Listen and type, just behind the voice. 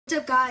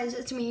What's up, guys?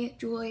 It's me,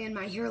 Julian.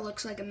 My hair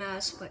looks like a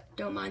mess, but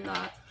don't mind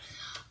that.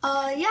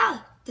 Yeah,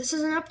 this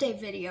is an update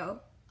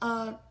video.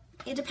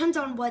 It depends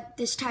on what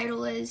this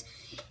title is.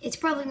 It's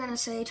probably gonna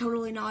say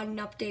totally not an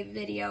update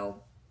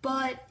video,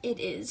 but it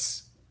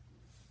is.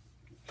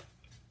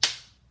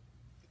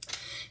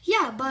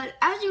 Yeah, but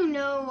as you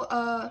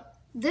know,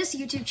 this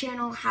YouTube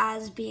channel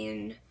has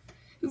been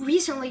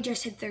recently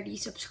just hit 30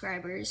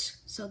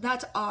 subscribers, so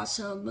that's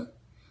awesome.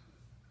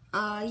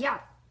 Yeah,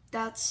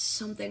 that's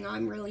something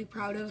I'm really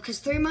proud of, because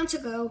 3 months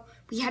ago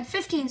we had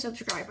 15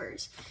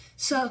 subscribers,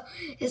 so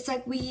it's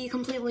like we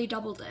completely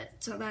doubled it,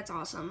 so that's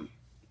awesome.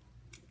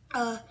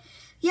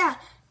 Yeah,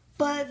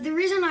 but the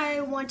reason I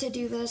want to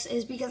do this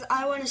is because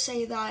I want to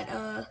say that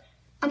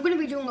I'm going to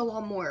be doing a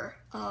lot more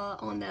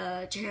on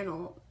the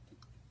channel.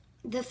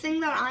 The thing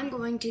that I'm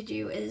going to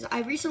do is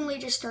I recently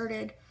just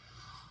started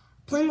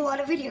playing a lot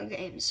of video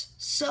games,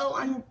 so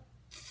I'm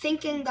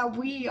thinking that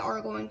we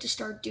are going to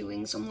start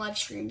doing some live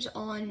streams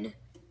on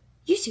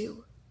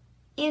YouTube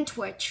and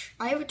Twitch.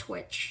 I have a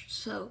Twitch,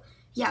 so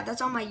yeah,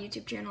 that's on my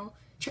YouTube channel.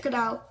 Check it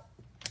out.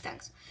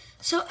 Thanks.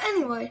 So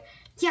anyway,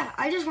 yeah,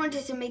 I just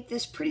wanted to make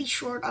this pretty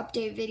short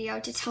update video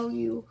to tell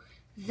you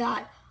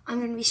that I'm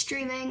going to be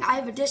streaming. I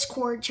have a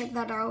Discord, check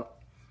that out.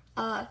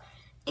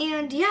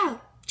 And yeah,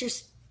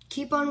 just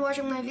keep on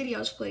watching my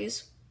videos,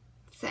 please.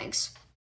 Thanks.